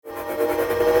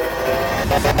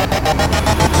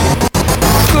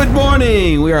Good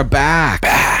morning. We are back.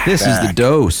 This is the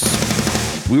dose.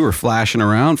 We were flashing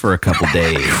around for a couple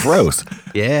days. Gross.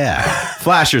 Yeah.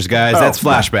 Flashers, guys. That's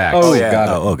flashbacks. Oh, yeah.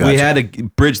 Gotcha. We had to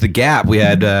bridge the gap. We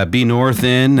had B North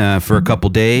in for a couple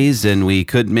days, and we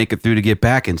couldn't make it through to get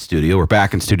back in studio. We're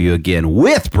back in studio again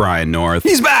with Brian North.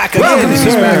 He's back again. He's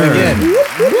back again.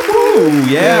 Ooh,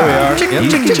 yeah. There we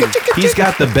are. He's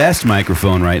got the best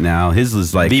microphone right now. His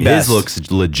is like his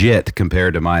looks legit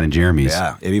compared to mine and Jeremy's.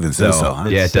 Yeah, it even says so. Huh?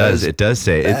 Yeah, it does. It does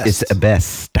say it's a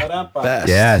best. Best.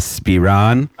 Yes,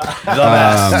 B-Ron.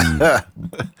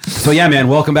 So yeah, man,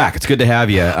 welcome back. It's good to have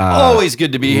you. Always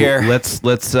good to be here.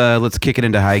 Let's kick it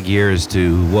into high gear as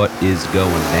to what is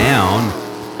going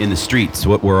down in the streets.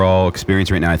 What we're all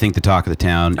experiencing right now. I think the talk of the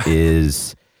town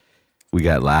is. We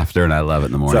got laughter, and I love it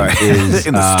in the morning. Sorry. Is,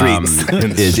 in the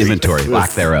streets. Is inventory,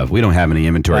 lack thereof. We don't have any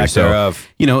inventory. Thereof.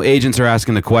 Agents are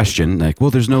asking the question, like, well,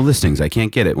 there's no listings. I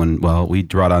can't get it. We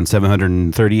brought on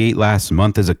 738 last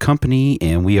month as a company,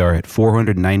 and we are at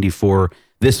 494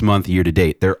 this month year to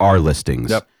date. There are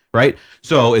listings. Yep. Right?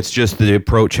 So it's just the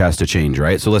approach has to change,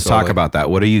 right? So let's talk about that.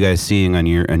 What are you guys seeing on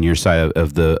your side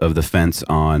of the fence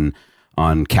on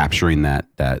capturing that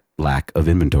lack of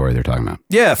inventory they're talking about?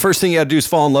 Yeah, first thing you got to do is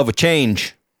fall in love with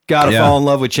change. Got to fall in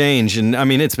love with change. And I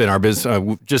mean, it's been our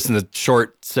business just in the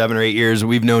short 7 or 8 years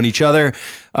we've known each other.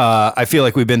 I feel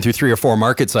like we've been through 3 or 4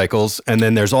 market cycles, and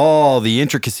then there's all the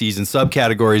intricacies and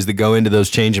subcategories that go into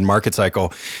those change in market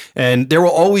cycle. And there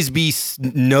will always be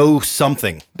no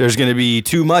something. There's going to be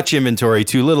too much inventory,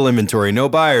 too little inventory, no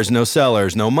buyers, no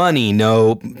sellers, no money,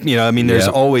 there's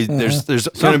always, there's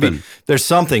going to be, there's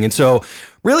something. And so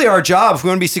really our job, if we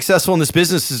want to be successful in this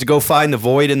business, is to go find the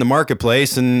void in the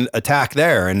marketplace and attack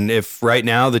there. And if right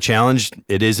now the challenge,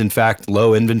 it is in fact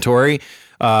low inventory,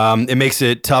 it makes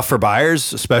it tough for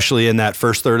buyers, especially in that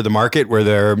first third of the market where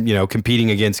they're, competing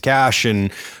against cash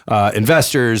and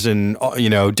investors and,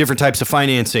 different types of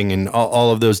financing and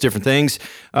all of those different things.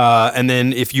 And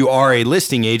then if you are a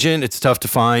listing agent, it's tough to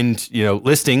find,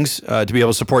 listings to be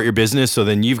able to support your business. So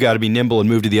then you've got to be nimble and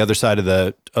move to the other side of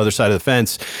the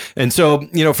fence. And so,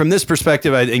 from this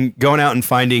perspective, I think going out and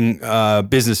finding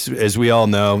business, as we all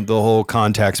know, the whole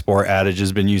contact sport adage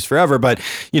has been used forever. But,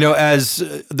 as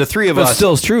the three of us,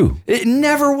 still is true. It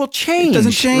never will change. It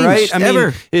doesn't change, right? I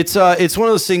never. mean, it's one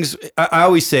of those things. I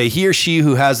always say, he or she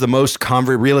who has the most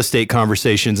real estate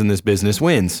conversations in this business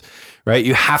wins. Right?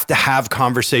 You have to have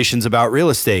conversations about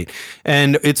real estate.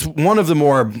 And it's one of the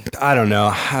more, I don't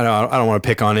want to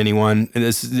pick on anyone. And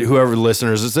this, whoever the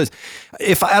listeners is,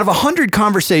 if out of 100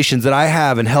 conversations that I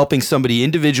have in helping somebody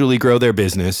individually grow their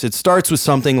business, it starts with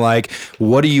something like,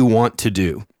 what do you want to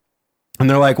do? And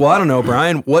they're like, well, I don't know,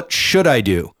 Brian, what should I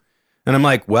do? And I'm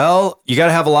like, well, you got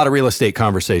to have a lot of real estate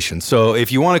conversations. So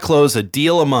if you want to close a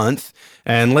deal a month,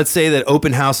 and let's say that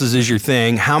open houses is your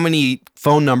thing, how many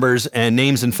phone numbers and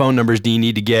names and phone numbers do you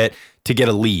need to get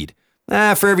a lead?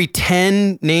 For every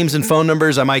 10 names and phone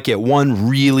numbers, I might get one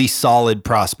really solid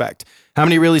prospect. How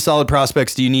many really solid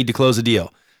prospects do you need to close a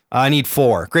deal? I need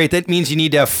 4. Great. That means you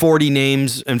need to have 40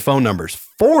 names and phone numbers.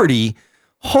 40?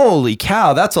 Holy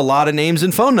cow, that's a lot of names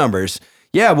and phone numbers.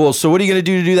 Yeah, well, so what are you going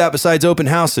to do that besides open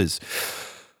houses?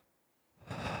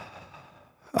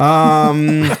 So are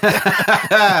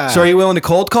you willing to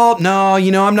cold call? No,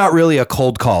 I'm not really a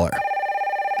cold caller.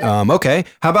 Okay.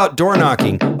 How about door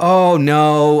knocking? Oh,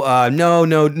 no,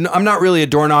 no, I'm not really a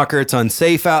door knocker. It's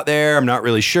unsafe out there. I'm not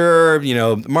really sure,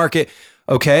 the market.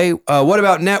 Okay. What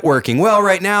about networking? Well,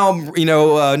 right now,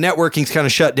 networking's kind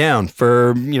of shut down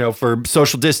for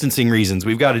social distancing reasons.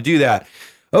 We've got to do that.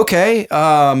 Okay.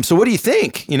 So what do you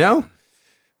think?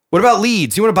 What about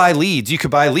leads? You want to buy leads? You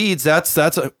could buy leads.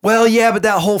 Well, yeah, but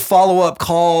that whole follow-up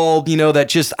call, that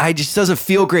just doesn't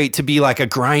feel great to be like a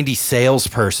grindy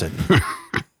salesperson.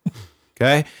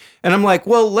 Okay. And I'm like,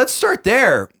 well, let's start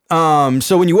there.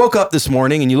 So when you woke up this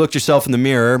morning and you looked yourself in the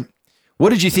mirror,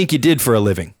 what did you think you did for a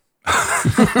living?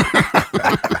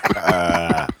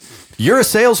 You're a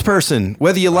salesperson.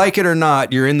 Whether you like it or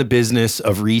not, you're in the business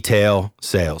of retail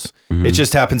sales. Mm-hmm. It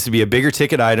just happens to be a bigger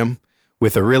ticket item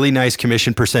with a really nice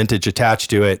commission percentage attached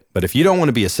to it. But if you don't want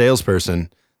to be a salesperson,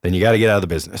 then you got to get out of the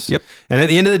business. Yep. And at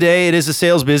the end of the day, it is a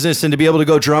sales business. And to be able to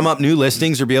go drum up new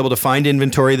listings or be able to find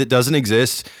inventory that doesn't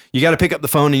exist, you got to pick up the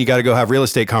phone and you got to go have real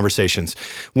estate conversations.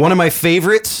 One of my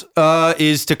favorites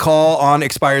is to call on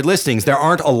expired listings. There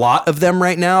aren't a lot of them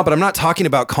right now, but I'm not talking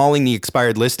about calling the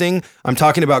expired listing. I'm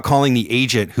talking about calling the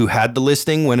agent who had the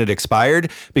listing when it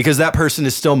expired, because that person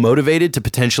is still motivated to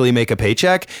potentially make a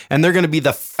paycheck, and they're going to be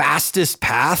the fastest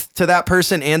path to that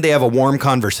person, and they have a warm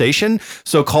conversation.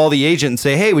 So call the agent and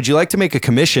say, hey, hey, would you like to make a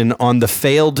commission on the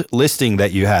failed listing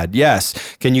that you had?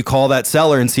 Yes. Can you call that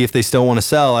seller and see if they still want to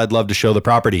sell? I'd love to show the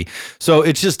property. So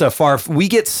it's just we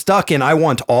get stuck in, I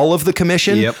want all of the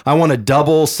commission. Yep. I want to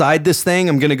double side this thing.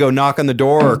 I'm going to go knock on the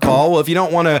door or call. Well, if you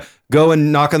don't want to go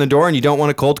and knock on the door and you don't want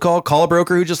to cold call a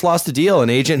broker who just lost a deal, an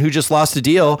agent who just lost a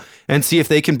deal, and see if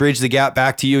they can bridge the gap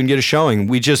back to you and get a showing.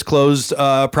 We just closed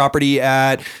property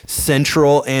at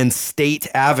Central and State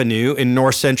Avenue in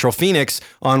North Central Phoenix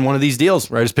on one of these deals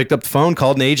where I just picked up the phone,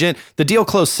 called an agent. The deal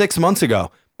closed 6 months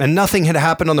ago and nothing had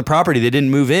happened on the property. They didn't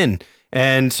move in.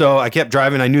 And so I kept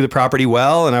driving. I knew the property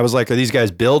well. And I was like, are these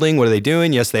guys building? What are they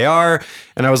doing? Yes, they are.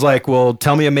 And I was like, well,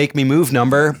 tell me a make me move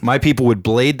number. My people would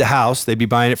blade the house. They'd be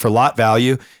buying it for lot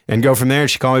value and go from there.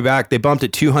 And she called me back. They bumped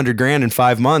it $200,000 in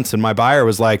 5 months. And my buyer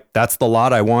was like, that's the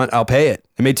lot I want. I'll pay it.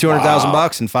 They made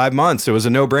 $200,000 in 5 months. It was a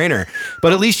no brainer.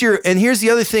 But at least and here's the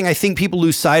other thing I think people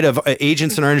lose sight of,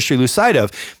 agents in our industry lose sight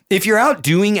of. If you're out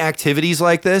doing activities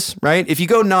like this, right? If you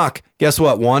go knock, guess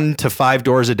what? 1 to 5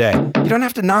 doors a day. You don't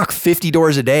have to knock 50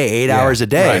 doors a day, 8 hours a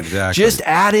day. Right, exactly. Just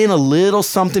add in a little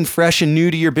something fresh and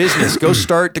new to your business. Go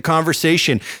start the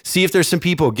conversation. See if there's some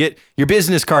people. Get your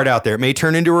business card out there. It may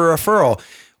turn into a referral.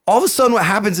 All of a sudden what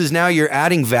happens is now you're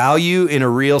adding value in a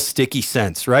real sticky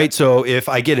sense, right? So if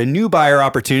I get a new buyer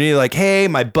opportunity, like, hey,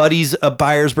 my buddy's a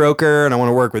buyer's broker and I want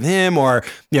to work with him, or,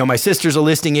 my sister's a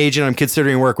listing agent, I'm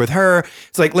considering work with her.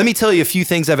 It's like, let me tell you a few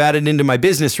things I've added into my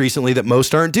business recently that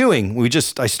most aren't doing.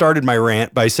 I started my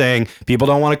rant by saying people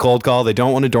don't want to cold call. They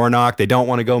don't want to door knock. They don't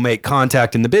want to go make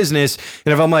contact in the business.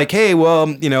 And if I'm like, hey,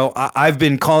 well, I've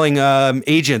been calling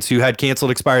agents who had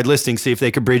canceled expired listings, see if they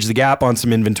could bridge the gap on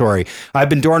some inventory. I've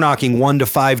been door knocking 1 to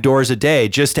 5 doors a day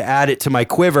just to add it to my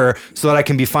quiver so that I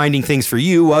can be finding things for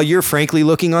you while you're frankly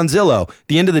looking on Zillow. At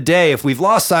the end of the day, if we've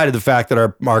lost sight of the fact that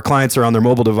our clients are on their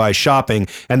mobile device shopping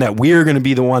and that we're going to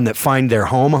be the one that find their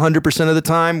home 100% of the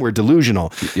time, we're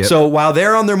delusional. Yep. So while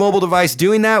they're on their mobile device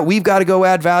doing that, we've got to go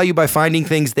add value by finding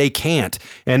things they can't.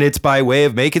 And it's by way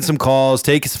of making some calls,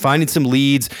 finding some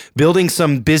leads, building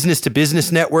some business to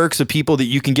business networks of people that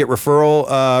you can get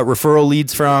referral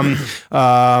leads from,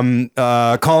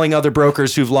 calling other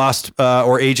brokers who've lost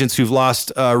or agents who've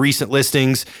lost recent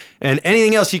listings, and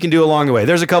anything else you can do along the way.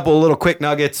 There's a couple of little quick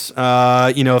nuggets,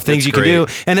 of things you can do.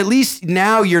 And at least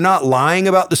now you're not lying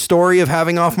about the story of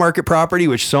having off-market property,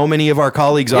 which so many of our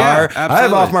colleagues are. Absolutely. I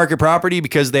have off-market property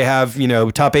because they have,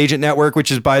 Top Agent Network,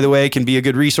 which is, by the way, can be a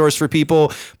good resource for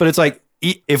people. But it's like,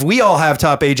 if we all have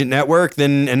Top Agent Network,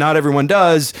 and not everyone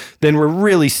does, then we're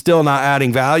really still not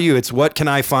adding value. It's what can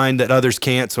I find that others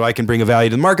can't so I can bring a value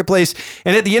to the marketplace.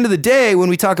 And at the end of the day, when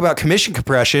we talk about commission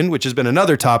compression, which has been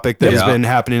another topic that has been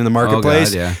happening in the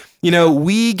marketplace,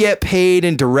 we get paid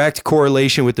in direct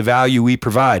correlation with the value we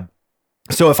provide.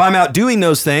 So if I'm out doing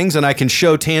those things and I can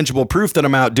show tangible proof that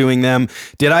I'm out doing them,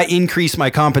 did I increase my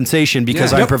compensation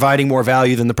because I'm providing more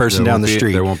value than the person down the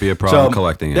street? There won't be a problem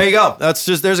collecting it. There you go. That's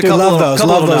just, there's a couple love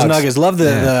of those nuggets. Love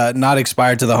the not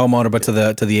expired to the homeowner, but to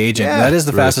the agent. Yeah. That is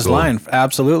the fastest line.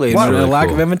 Absolutely. And the lack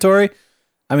of inventory.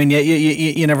 I mean,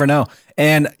 you never know.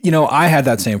 And, I had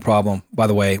that same problem, by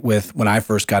the way, with when I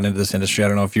first got into this industry. I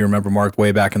don't know if you remember, Mark,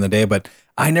 way back in the day, but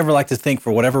I never liked to think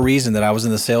for whatever reason that I was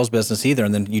in the sales business either.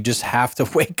 And then you just have to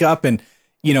wake up and,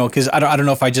 because I don't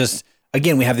know if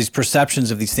again, we have these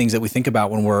perceptions of these things that we think about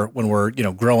when we're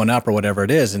growing up or whatever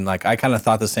it is. And like, I kind of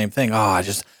thought the same thing. I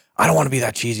don't want to be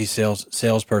that cheesy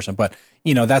salesperson. But,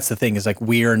 that's the thing is like,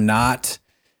 we're not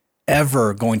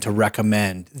ever going to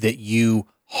recommend that you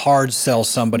hard sell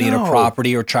somebody in a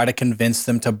property or try to convince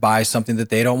them to buy something that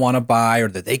they don't want to buy or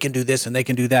that they can do this and they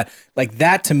can do that. Like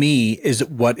that to me is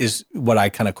what I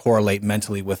kind of correlate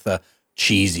mentally with the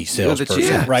cheesy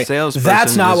salesperson, right? Salesperson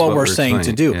That's not is what we're saying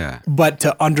to do. Yeah. But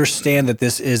to understand that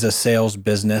this is a sales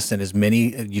business and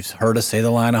you've heard us say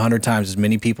the line 100 times, as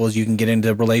many people as you can get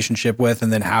into a relationship with,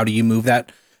 and then how do you move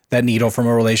that needle from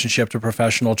a relationship to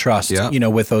professional trust,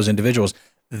 with those individuals.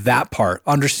 That part,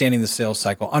 understanding the sales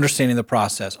cycle, understanding the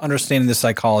process, understanding the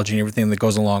psychology and everything that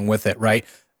goes along with it, right?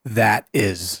 That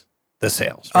is the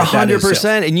sales. Right?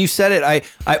 100%. And you said it.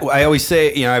 I always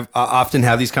say, I often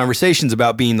have these conversations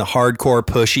about being the hardcore,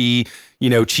 pushy,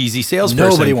 cheesy salesperson.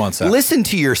 Nobody wants that. Listen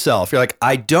to yourself. You're like,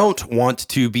 I don't want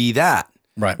to be that.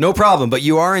 Right. No problem. But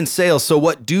you are in sales. So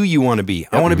what do you want to be?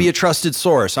 I want to be a trusted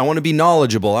source. I want to be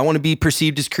knowledgeable. I want to be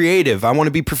perceived as creative. I want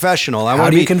to be professional. How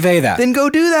do you convey that? Then go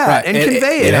do that and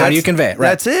convey it. How do you convey it?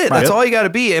 Right. That's it. Right. That's all you got to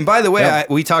be. And by the way,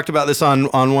 we talked about this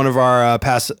on one of our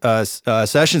past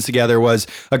sessions together. Was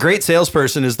a great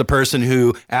salesperson is the person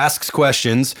who asks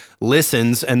questions,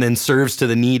 listens, and then serves to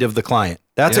the need of the client.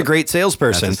 That's a great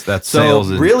salesperson. That's so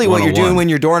sales really what you're doing 101. when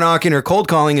you're door knocking or cold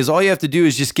calling is all you have to do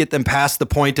is just get them past the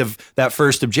point of that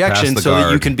first objection the so that you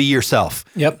guard. can be yourself.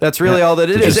 Yep. That's really all that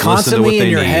it To is. just listen to Constantly what in they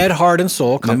your need. head, heart, and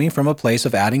soul, coming from a place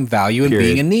of adding value and Period.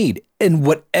 being in need in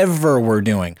whatever we're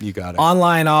doing. You got it.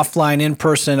 Online, offline, in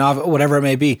person, whatever it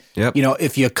may be. Yep. You know,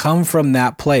 if you come from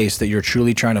that place that you're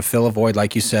truly trying to fill a void,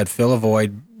 like you said, fill a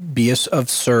void, be of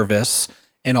service,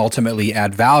 and ultimately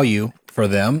add value for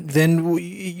them, then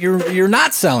you're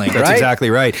not selling. That's right? exactly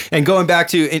right. And going back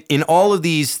to in all of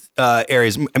these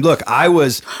areas, and look, I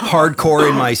was hardcore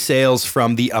in my sales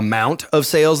from the amount of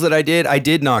sales that I did. I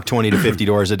did knock 20 to 50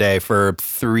 doors a day for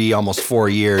 3, almost 4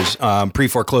 years,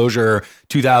 pre-foreclosure,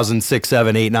 2006,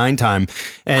 7, 8, 9 time.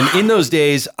 And in those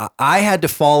days, I had to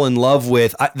fall in love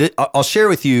with, I'll share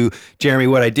with you, Jeremy,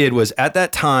 what I did was at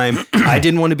that time, I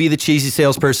didn't want to be the cheesy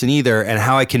salesperson either. And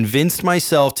how I convinced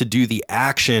myself to do the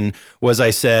action was I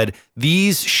said,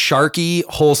 these sharky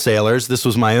wholesalers, this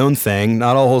was my own thing,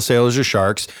 not all wholesalers are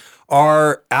sharks,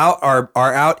 are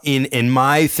out in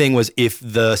my thing was if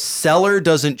the seller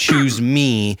doesn't choose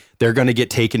me, they're going to get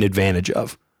taken advantage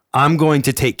of. I'm going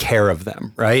to take care of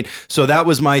them, right? So that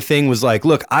was my thing was like,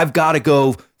 look, I've got to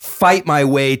go fight my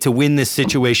way to win this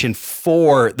situation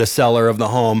for the seller of the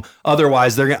home.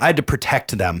 Otherwise, I had to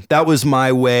protect them. That was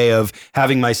my way of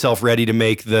having myself ready to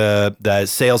make the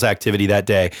sales activity that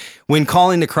day. When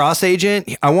calling the cross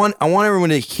agent, I want everyone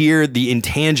to hear the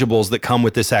intangibles that come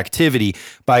with this activity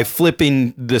by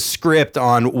flipping the script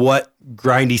on what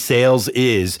grindy sales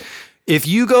is. If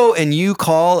you go and you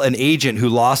call an agent who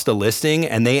lost a listing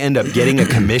and they end up getting a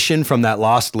commission from that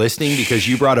lost listing because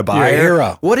you brought a buyer, You're a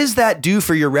hero. what does that do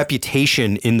for your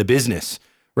reputation in the business?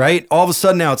 Right? All of a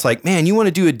sudden now it's like, man, you want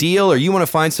to do a deal or you want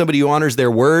to find somebody who honors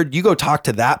their word, you go talk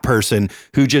to that person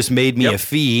who just made me a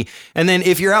fee. And then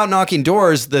if you're out knocking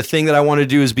doors, the thing that I want to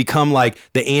do is become like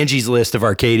the Angie's List of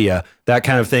Arcadia, that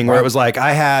kind of thing where it was like,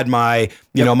 I had my,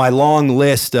 my long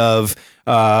list of,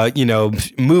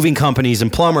 moving companies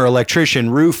and plumber, electrician,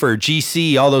 roofer,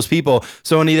 GC, all those people.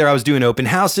 So when either I was doing open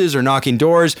houses or knocking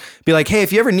doors, be like, hey,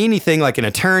 if you ever need anything like an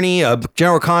attorney, a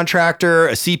general contractor,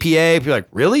 a CPA, be like,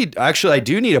 really? Actually, I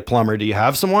do need a plumber. Do you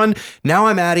have someone? Now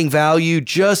I'm adding value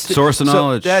just Source of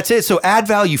knowledge. That's it. So add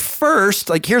value first.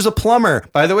 Like, here's a plumber.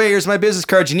 By the way, here's my business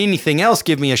card. You need anything else,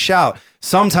 give me a shout.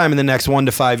 Sometime in the next 1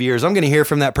 to 5 years, I'm going to hear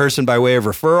from that person by way of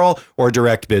referral or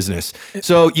direct business.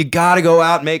 So you got to go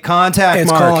out and make contact,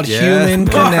 It's Mark. called human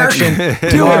connection.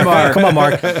 Do it, Mark. Come on,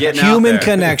 Mark. Getting out Human there.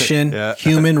 connection,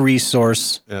 human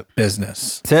resource,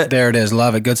 business. That's it. There it is.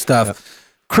 Love it. Good stuff.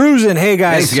 Cruising. Hey,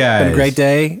 guys. Thanks, guys. Been a great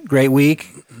day. Great week.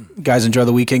 Guys, enjoy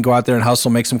the weekend. Go out there and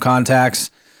hustle. Make some contacts.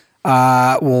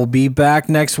 We'll be back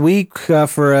next week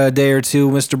for a day or two.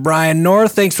 Mr. Brian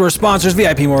North. Thanks to our sponsors,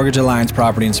 VIP Mortgage Alliance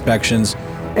Property Inspections,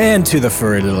 and to the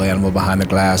furry little animal behind the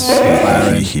glass,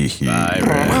 Byron.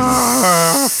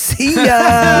 See ya.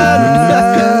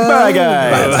 Bye,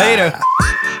 guys. Later.